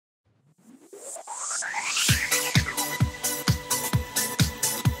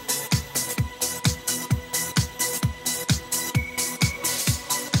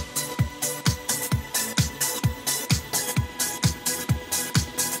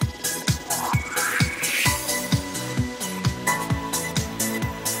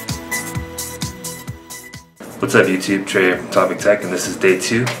What's up YouTube, Trey from Topic Tech, and this is day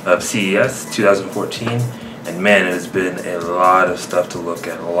 2 of CES 2014, and man, it has been a lot of stuff to look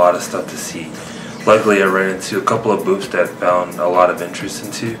at, a lot of stuff to see. Luckily I ran into a couple of booths that I found a lot of interest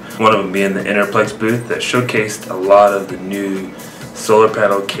into, one of them being the Enerplex booth that showcased a lot of the new solar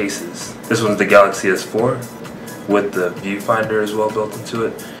panel cases. This one's the Galaxy S4 with the viewfinder as well built into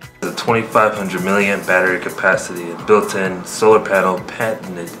it. The 2500 milliamp battery capacity and built-in solar panel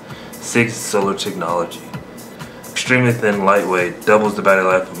patented 6 solar technology. Extremely thin, lightweight, doubles the battery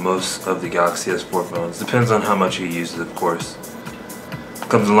life of most of the Galaxy S4 phones. Depends on how much you use it, of course.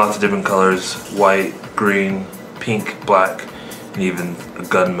 Comes in lots of different colors: white, green, pink, black, and even a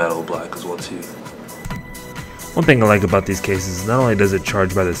gunmetal black as well too. One thing I like about these cases is not only does it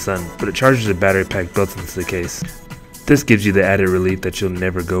charge by the sun, but it charges a battery pack built into the case. This gives you the added relief that you'll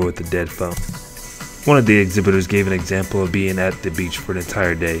never go with a dead phone. One of the exhibitors gave an example of being at the beach for an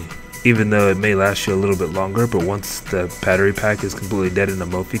entire day. Even though it may last you a little bit longer, but once the battery pack is completely dead in the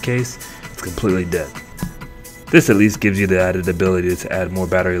Mophie case, it's completely dead. This at least gives you the added ability to add more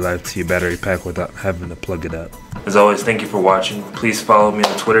battery life to your battery pack without having to plug it up. As always, thank you for watching. Please follow me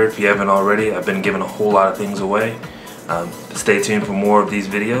on Twitter if you haven't already. I've been giving a whole lot of things away. Stay tuned for more of these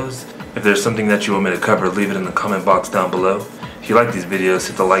videos. If there's something that you want me to cover, leave it in the comment box down below. If you like these videos,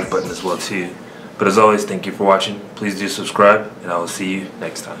 hit the like button as well too. But as always, thank you for watching. Please do subscribe, and I will see you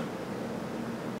next time.